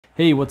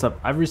Hey, what's up?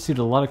 I've received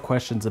a lot of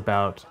questions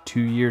about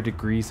 2-year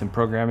degrees in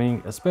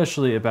programming,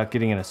 especially about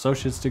getting an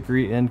associate's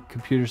degree in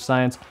computer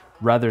science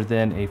rather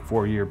than a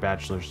 4-year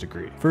bachelor's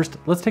degree. First,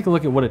 let's take a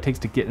look at what it takes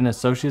to get an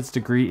associate's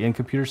degree in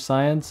computer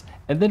science,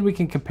 and then we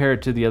can compare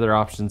it to the other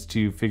options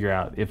to figure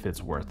out if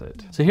it's worth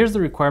it. So here's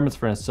the requirements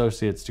for an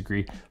associate's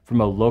degree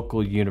from a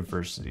local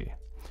university.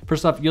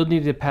 First off, you'll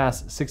need to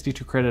pass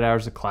 62 credit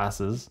hours of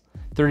classes.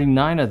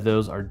 39 of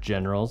those are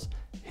generals.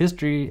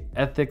 History,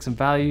 ethics, and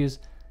values.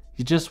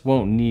 You just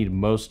won't need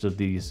most of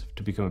these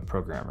to become a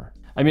programmer.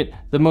 I mean,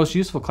 the most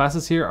useful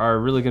classes here are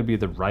really going to be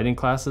the writing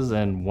classes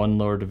and one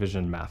lower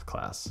division math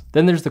class.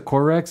 Then there's the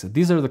core recs.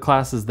 These are the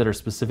classes that are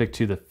specific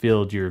to the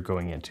field you're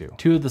going into.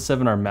 2 of the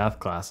 7 are math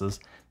classes.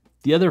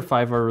 The other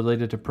 5 are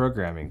related to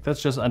programming.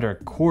 That's just under a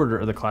quarter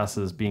of the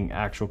classes being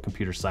actual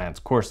computer science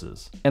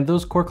courses. And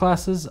those core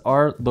classes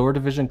are lower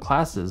division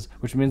classes,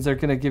 which means they're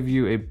going to give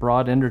you a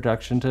broad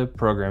introduction to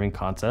programming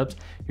concepts.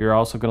 You're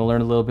also going to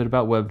learn a little bit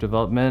about web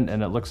development,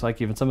 and it looks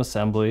like even some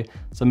assembly,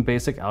 some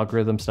basic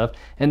algorithm stuff.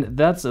 And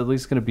that's at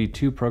least going to be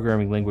 2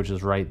 programming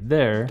languages right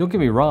there. Don't get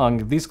me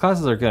wrong, these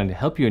classes are going to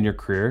help you in your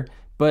career,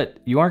 but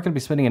you aren't going to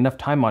be spending enough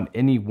time on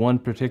any one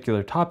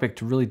particular topic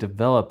to really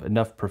develop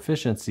enough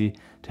proficiency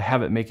to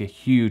have it make a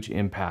huge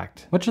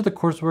impact. Much of the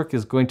coursework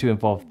is going to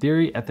involve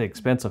theory at the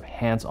expense of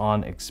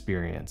hands-on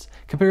experience.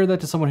 Compare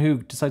that to someone who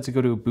decides to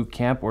go to a boot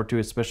camp or to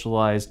a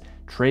specialized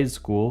trade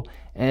school,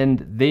 and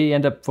they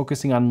end up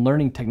focusing on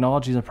learning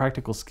technologies and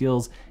practical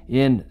skills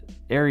in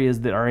areas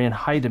that are in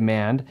high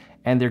demand,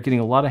 and they're getting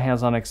a lot of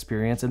hands-on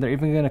experience, and they're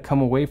even going to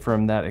come away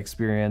from that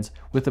experience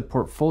with a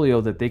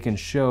portfolio that they can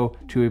show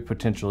to a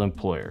potential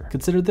employer.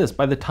 Consider this: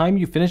 by the time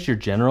you finish your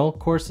general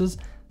courses,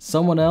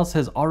 someone else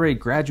has already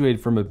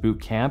graduated from a boot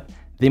camp.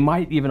 They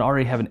might even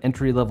already have an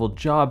entry-level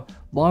job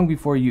long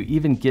before you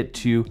even get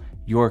to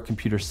your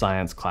computer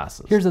science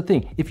classes. Here's the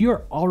thing: if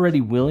you're already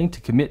willing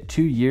to commit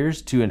 2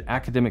 years to an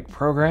academic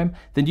program,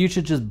 then you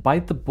should just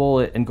bite the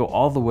bullet and go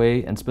all the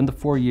way and spend the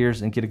 4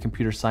 years and get a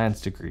computer science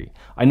degree.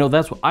 I know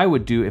that's what I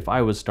would do if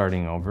I was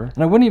starting over.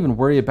 And I wouldn't even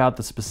worry about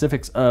the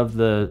specifics of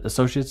the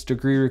associate's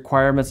degree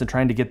requirements and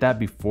trying to get that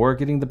before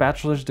getting the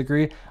bachelor's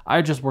degree.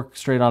 I just work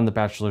straight on the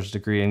bachelor's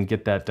degree and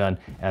get that done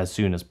as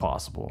soon as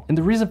possible. And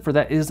the reason for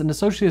that is an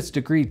associate's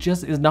degree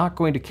just is not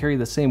going to carry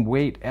the same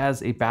weight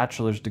as a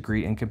bachelor's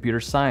degree in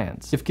computer science.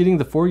 If getting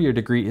the 4-year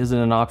degree isn't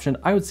an option,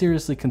 I would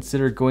seriously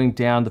consider going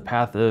down the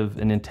path of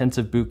an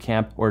intensive boot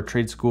camp or a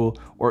trade school,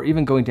 or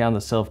even going down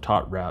the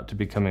self-taught route to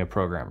becoming a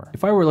programmer.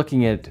 If I were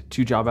looking at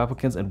 2 job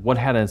applicants and one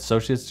had an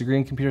associate's degree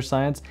in computer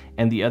science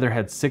and the other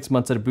had 6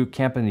 months at a boot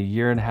camp and a 1.5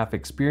 year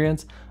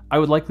experience, I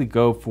would likely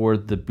go for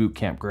the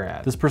bootcamp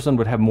grad. This person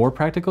would have more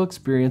practical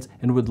experience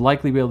and would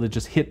likely be able to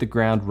just hit the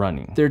ground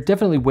running. There are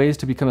definitely ways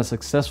to become a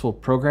successful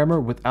programmer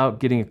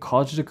without getting a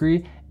college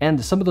degree, and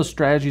some of those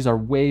strategies are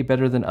way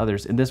better than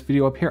others. In this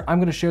video up here, I'm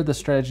going to share the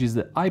strategies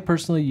that I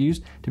personally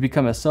used to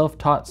become a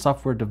self-taught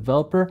software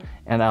developer,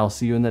 and I'll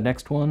see you in the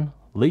next one.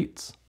 Lates.